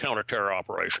counterterror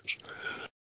operations.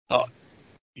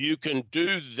 You can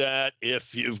do that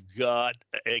if you've got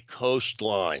a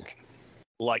coastline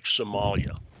like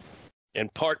Somalia. In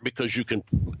part because you can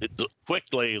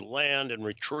quickly land and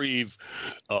retrieve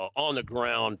on the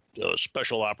ground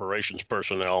special operations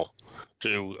personnel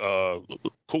to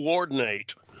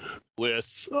coordinate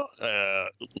with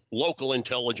local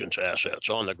intelligence assets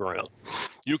on the ground.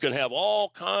 You can have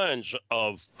all kinds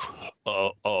of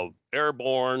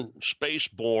airborne,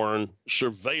 spaceborne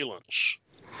surveillance.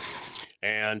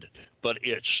 But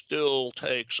it still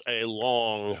takes a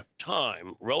long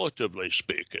time, relatively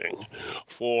speaking,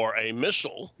 for a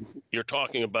missile. You're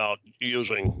talking about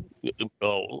using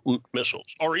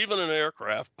missiles, or even an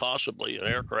aircraft, possibly an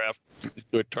aircraft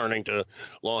returning to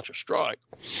launch a strike.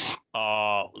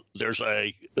 There's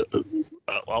a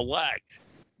lag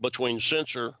between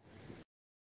sensor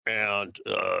and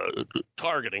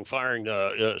targeting, firing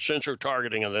sensor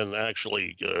targeting, and then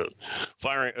actually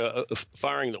firing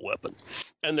the weapon.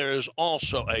 And there is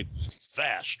also a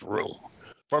vast room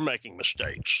for making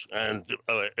mistakes, and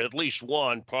at least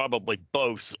one, probably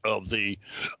both of the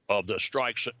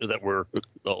strikes that were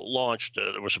launched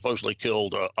that were supposedly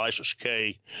killed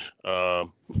ISIS-K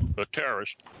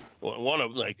terrorists. One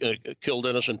of them killed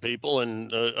innocent people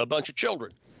and a bunch of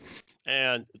children,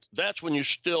 and that's when you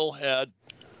still had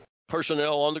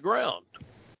personnel on the ground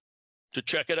to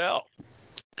check it out.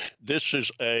 This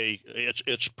is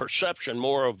it's perception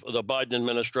more of the Biden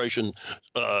administration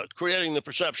creating the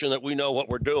perception that we know what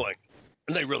we're doing,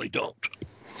 and they really don't,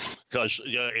 because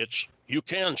you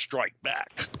can strike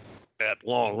back at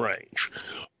long range,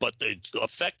 but the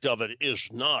effect of it is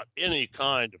not any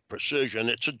kind of precision.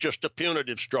 It's just a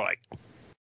punitive strike,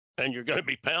 and you're going to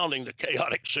be pounding the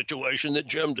chaotic situation that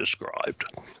Jim described.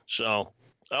 So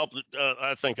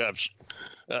I think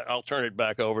I'll turn it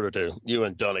back over to you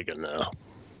and Dunnigan now.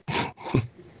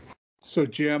 So,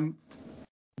 Jim,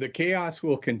 the chaos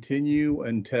will continue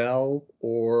until,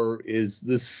 or is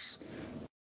this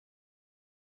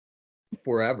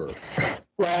forever?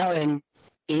 Well, in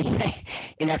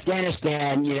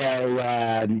Afghanistan,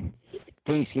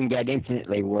 things can get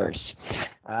infinitely worse.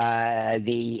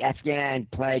 The Afghan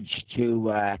pledge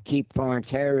to keep foreign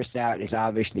terrorists out is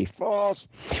obviously false.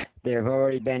 There have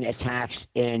already been attacks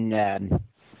in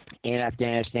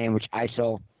Afghanistan, which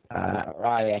ISIL, or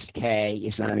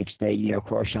ISK, Islamic State,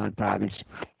 Khorasan province,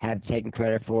 have taken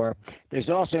credit for. There's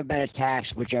also been attacks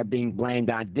which are being blamed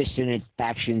on dissident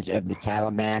factions of the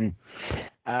Taliban.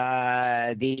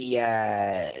 The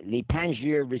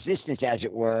Panjshir resistance, as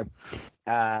it were,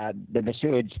 the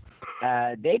Masouds,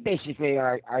 they basically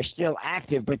are still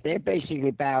active, but they're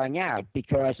basically bowing out,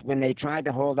 because when they tried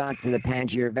to hold on to the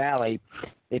Panjshir Valley,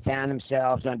 they found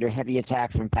themselves under heavy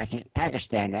attack from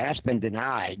Pakistan. Now, that's been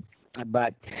denied,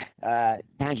 but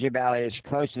Panjshir Valley is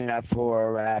close enough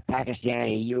for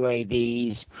Pakistani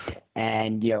UAVs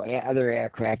and other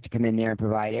aircraft to come in there and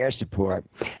provide air support.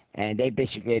 And they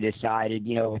basically decided,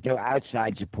 with no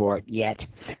outside support yet,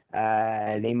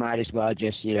 they might as well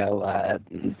just,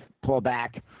 pull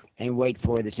back and wait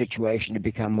for the situation to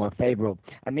become more favorable.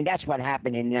 I mean, that's what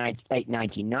happened in the late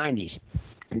 1990s.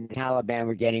 The Taliban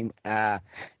were getting,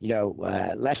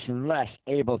 less and less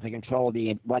able to control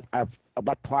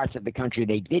what parts of the country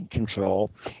they did control.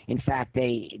 In fact,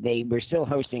 they were still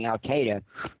hosting Al-Qaeda,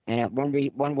 and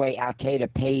one way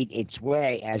Al-Qaeda paid its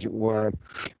way, as it were,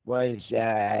 was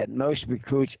most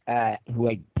recruits who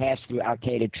had passed through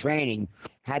Al-Qaeda training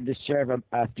had to serve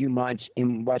a few months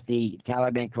in what the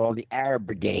Taliban called the Arab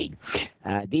Brigade.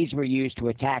 These were used to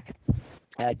attack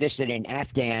dissident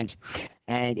Afghans,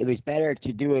 and it was better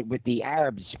to do it with the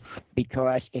Arabs,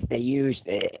 because if they used,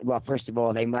 first of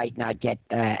all, they might not get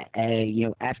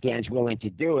Afghans willing to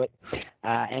do it,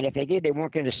 and if they did, they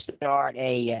weren't going to start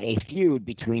a feud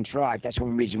between tribes. That's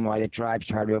one reason why the tribes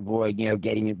try to avoid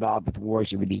getting involved with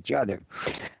wars with each other.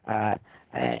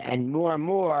 And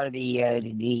more,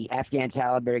 the Afghan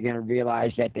Taliban are going to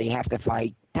realize that they have to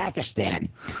fight Pakistan,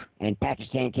 and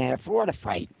Pakistan can't afford a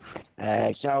fight.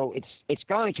 So it's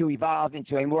going to evolve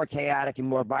into a more chaotic and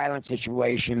more violent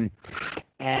situation.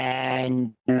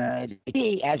 And the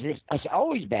key, as it's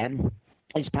always been,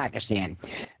 is Pakistan.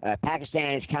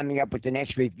 Pakistan is coming up with the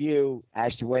next review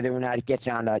as to whether or not it gets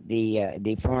on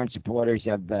the foreign supporters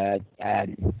of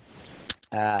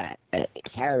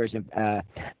terrorism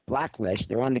blacklist.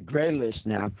 They're on the gray list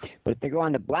now, but if they go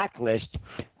on the blacklist,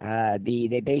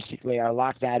 they basically are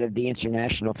locked out of the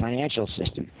international financial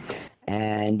system,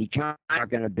 and the China are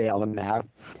going to bail them out.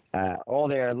 All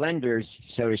their lenders,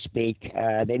 so to speak,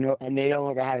 they no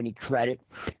longer have any credit,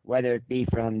 whether it be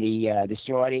from the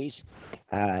Saudis.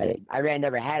 Iran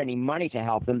never had any money to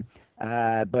help them.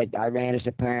 But Iran is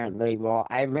apparently,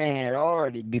 Iran had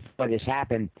already, before this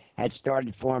happened, had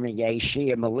started forming a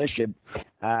Shia militia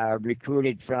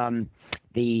recruited from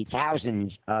the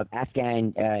thousands of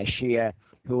Afghan Shia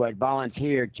who had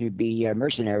volunteered to be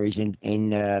mercenaries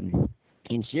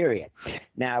in Syria.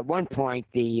 Now, at one point,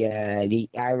 the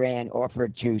Iran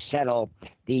offered to settle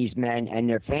these men and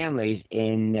their families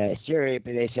in Syria,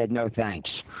 but they said no thanks.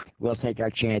 We'll take our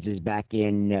chances back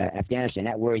in Afghanistan.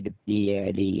 That worried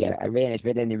the Iranians,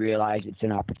 but then they realized it's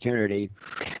an opportunity.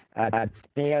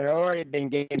 They had already been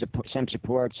giving some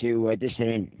support to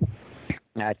dissident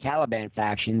Taliban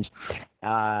factions,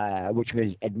 which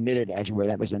was admitted as where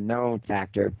that was a known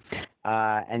factor.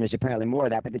 And there's apparently more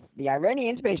of that. But the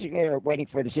Iranians basically are waiting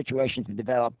for the situation to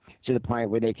develop to the point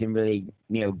where they can really,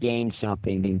 gain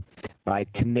something by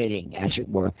committing, as it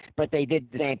were. But they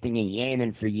did the same thing in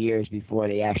Yemen for years before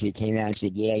they actually came out and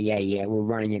said, yeah, we're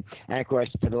running it. And, of course,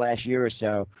 for the last year or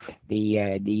so, the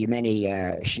Yemeni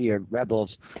Shia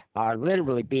rebels are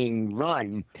literally being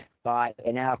run by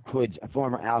an al-Quds, a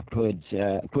former al-Quds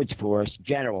Quds force.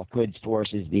 General Quds force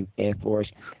is the force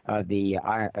of the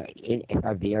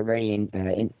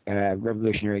Iranian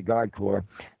Revolutionary Guard Corps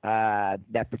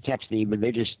that protects the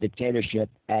religious dictatorship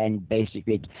and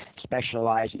basically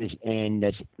specializes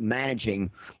in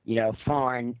managing,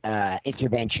 foreign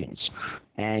interventions.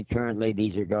 And currently,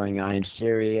 these are going on in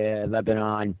Syria,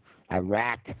 Lebanon,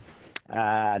 Iraq,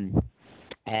 and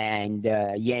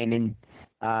Yemen.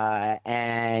 They're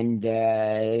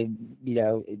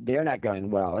not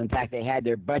going well. In fact, they had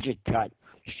their budget cut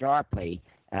sharply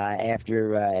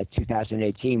after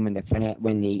 2018 when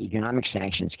the economic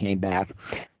sanctions came back,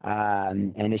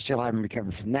 and they still haven't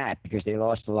recovered from that because they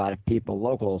lost a lot of people,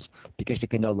 locals, because they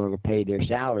could no longer pay their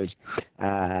salaries.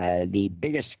 The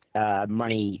biggest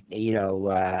money,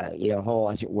 hole,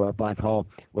 as it were, black hole,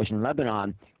 was in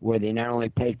Lebanon, where they not only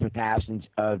paid for thousands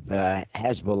of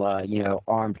Hezbollah,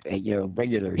 armed,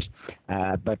 regulars,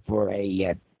 but for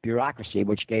a bureaucracy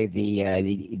which gave the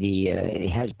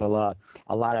Hezbollah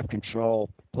a lot of control,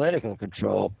 political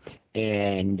control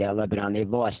in Lebanon. They've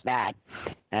lost that,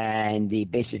 and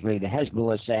basically the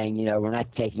Hezbollah is saying, we're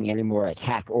not taking any more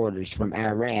attack orders from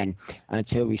Iran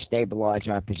until we stabilize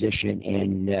our position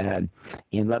in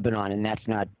Lebanon, and that's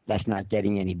not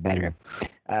getting any better.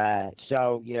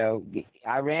 So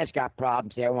Iran's got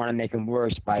problems. They want to make them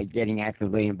worse by getting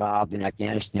actively involved in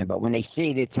Afghanistan. But when they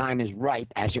see the time is ripe,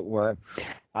 as it were,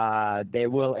 they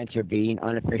will intervene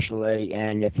unofficially,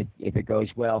 and if it goes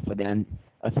well for them,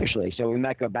 officially. So we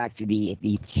might go back to the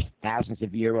thousands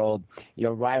of year old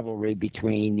rivalry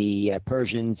between the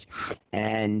Persians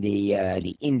and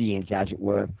the Indians, as it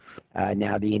were.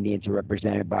 Now the Indians are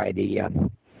represented by the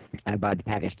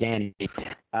Pakistanis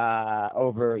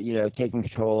over taking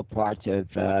control of parts of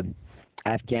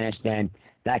Afghanistan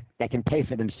that can pay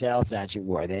for themselves, as it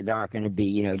were. They aren't going to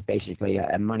be basically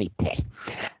a money pit.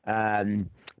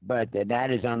 But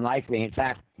that is unlikely. In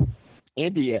fact,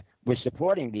 India was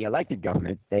supporting the elected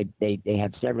government. They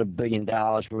have several $1 billion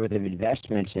worth of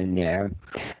investments in there.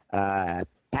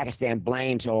 Pakistan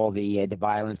blames all the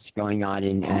violence going on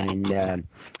in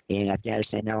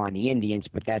Afghanistan now on the Indians,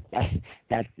 but that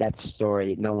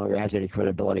story no longer has any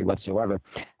credibility whatsoever.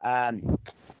 The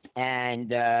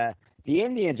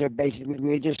Indians are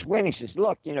basically just winning. Says,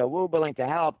 look, we're willing to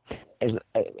help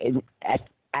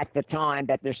at the time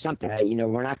that there's something.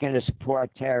 We're not going to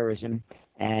support terrorism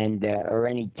and or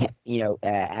any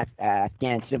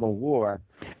Afghan civil war.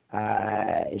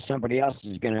 Somebody else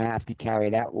is going to have to carry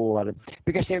that war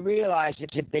because they realize that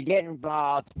if they get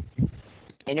involved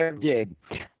and they're big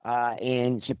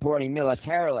in supporting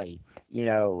militarily,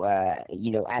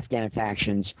 Afghan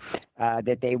factions,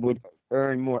 that they would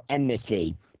earn more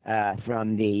enmity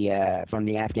from the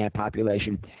Afghan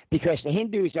population, because the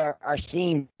Hindus are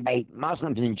seen by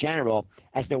Muslims in general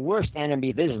as the worst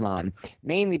enemy of Islam,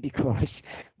 mainly because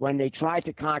when they tried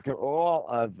to conquer all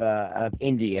of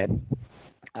India,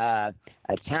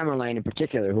 Tamerlane in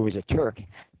particular, who was a Turk,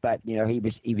 but he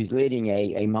was leading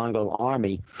a Mongol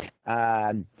army.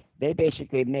 They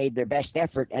basically made their best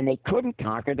effort, and they couldn't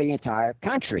conquer the entire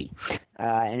country.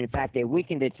 And in fact, they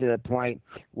weakened it to the point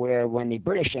where when the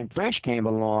British and French came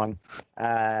along,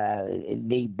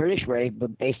 the British were able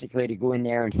basically to go in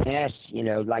there and finesse,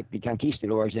 like the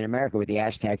conquistadors in America with the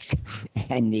Aztecs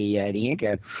and the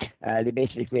Inca. They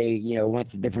basically,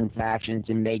 went to different factions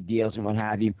and made deals and what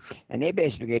have you. And they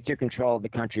basically took control of the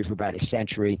country for about a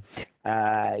century,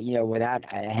 without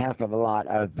a heck of a lot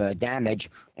of damage,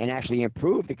 and actually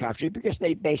improved the country because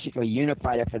they basically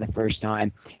unified it for the first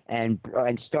time and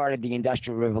started the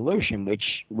Industrial Revolution,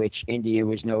 which India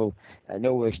was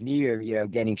nowhere near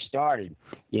getting started,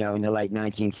 in the late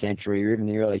 19th century or even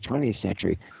the early 20th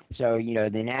century. So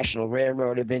the National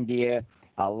Railroad of India,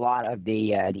 a lot of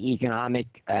the economic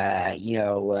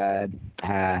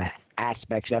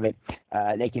aspects of it,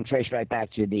 they can trace right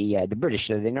back to the British.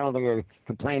 So they no longer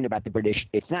complain about the British.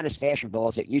 It's not as fashionable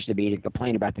as it used to be to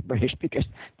complain about the British, because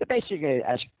they're basically,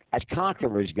 as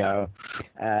conquerors go,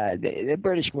 the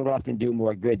British would often do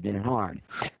more good than harm.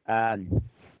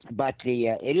 But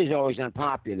it is always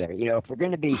unpopular. If we're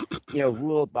going to be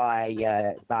ruled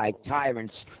by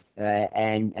tyrants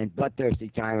and bloodthirsty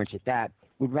tyrants at that,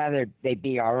 we'd rather they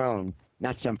be our own,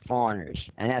 not some foreigners,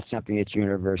 and that's something that's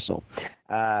universal.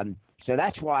 So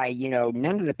that's why,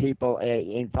 none of the people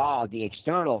involved, the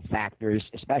external factors,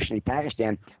 especially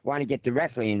Pakistan, want to get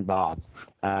directly involved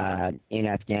in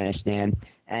Afghanistan.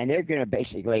 And they're going to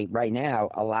basically, right now,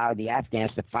 allow the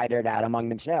Afghans to fight it out among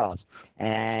themselves.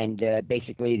 And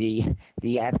basically,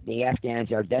 the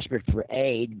Afghans are desperate for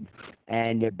aid,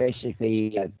 and they're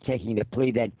basically taking the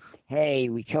plea that, hey,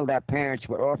 we killed our parents,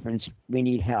 we're orphans, we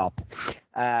need help.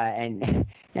 And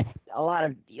a lot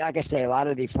of, like I say, a lot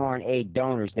of the foreign aid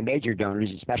donors, the major donors,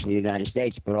 especially the United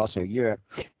States, but also Europe,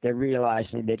 they're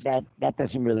realizing that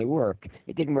doesn't really work.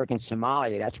 It didn't work in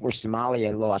Somalia. That's where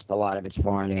Somalia lost a lot of its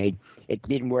foreign aid. It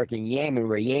didn't work in Yemen,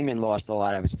 where Yemen lost a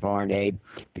lot of its foreign aid,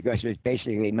 because it was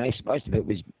basically most of it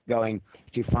was going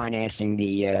to financing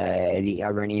the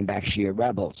Iranian-backed Shia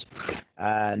rebels.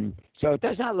 So it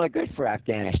does not look good for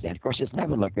Afghanistan. Of course, it's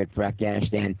never looked good for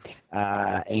Afghanistan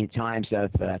in times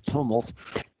of tumult.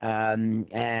 A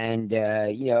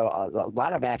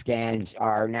lot of Afghans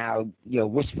are now,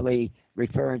 wistfully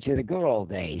referring to the good old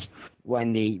days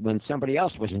when somebody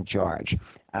else was in charge.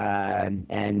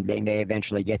 And they may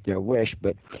eventually get their wish,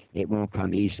 but it won't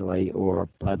come easily or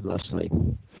bloodlessly.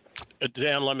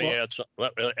 Dan, let me add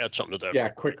something to that. Yeah,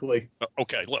 quickly.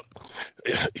 Okay, look,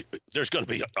 there's going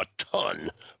to be a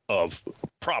ton of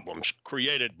problems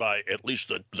created by at least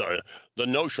the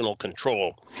notional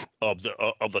control of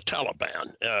the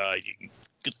Taliban.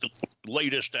 Get the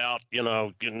latest out, in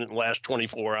the last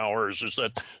 24 hours is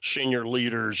that senior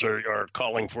leaders are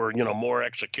calling for, more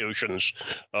executions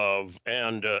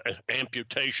and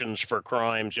amputations for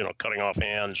crimes, cutting off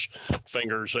hands,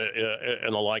 fingers,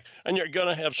 and the like. And you're going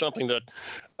to have something that,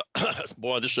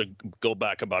 boy, this would go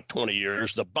back about 20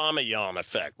 years, the Bamiyan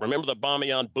effect. Remember the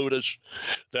Bamiyan Buddhas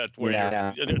that were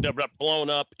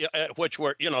blown up, which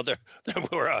were, they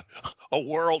were a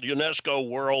UNESCO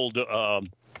world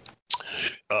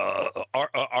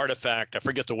artifact. I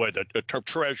forget the way, the term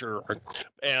treasure,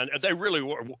 and they really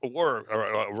were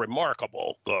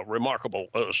remarkable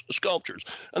sculptures.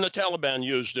 And the Taliban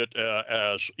used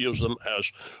them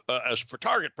as for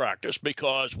target practice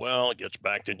because, well, it gets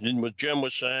back to what Jim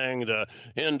was saying. The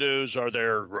Hindus are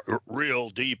their real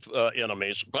deep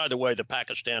enemies. By the way, the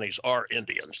Pakistanis are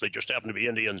Indians. They just happen to be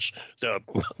Indians.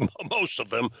 Most of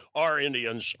them are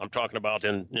Indians. I'm talking about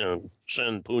in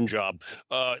Sindh, Punjab.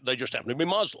 They just happen to be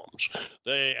Muslims.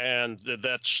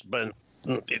 That's been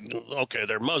okay.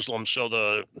 They're Muslims,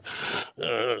 so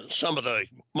some of the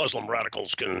Muslim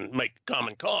radicals can make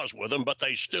common cause with them, but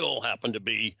they still happen to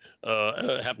be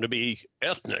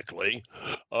ethnically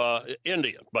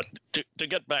Indian. But to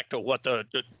get back to what the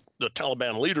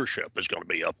Taliban leadership is going to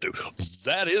be up to,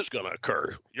 that is going to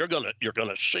occur. You're going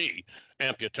to see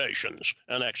amputations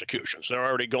and executions. They're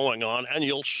already going on, and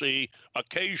you'll see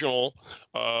occasional,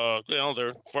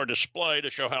 they're for display to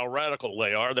show how radical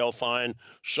they are. They'll find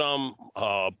some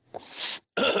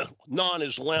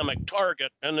non-Islamic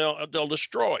target, and they'll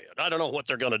destroy it. I don't know what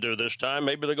they're going to do this time.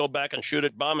 Maybe they'll go back and shoot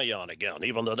at Bamiyan again,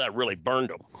 even though that really burned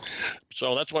them.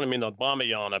 So that's what I mean, the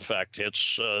Bamiyan effect.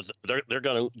 It's they're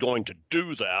going to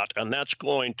do that, and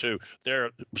they're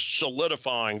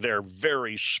solidifying their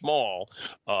very small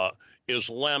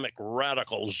Islamic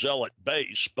radical zealot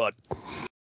base, but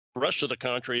the rest of the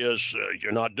country is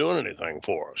you're not doing anything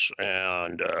for us.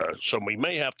 And so we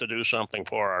may have to do something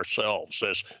for ourselves.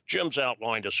 As Jim's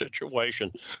outlined a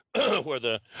situation where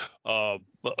the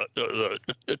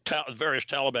various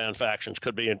Taliban factions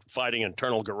could be fighting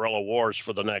internal guerrilla wars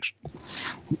for the next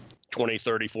 20,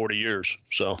 30, 40 years.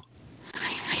 So,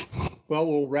 well,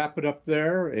 we'll wrap it up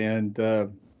there, and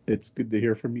it's good to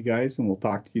hear from you guys, and we'll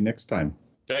talk to you next time.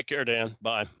 Take care, Dan.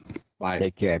 Bye. Bye.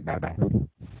 Take care. Bye-bye.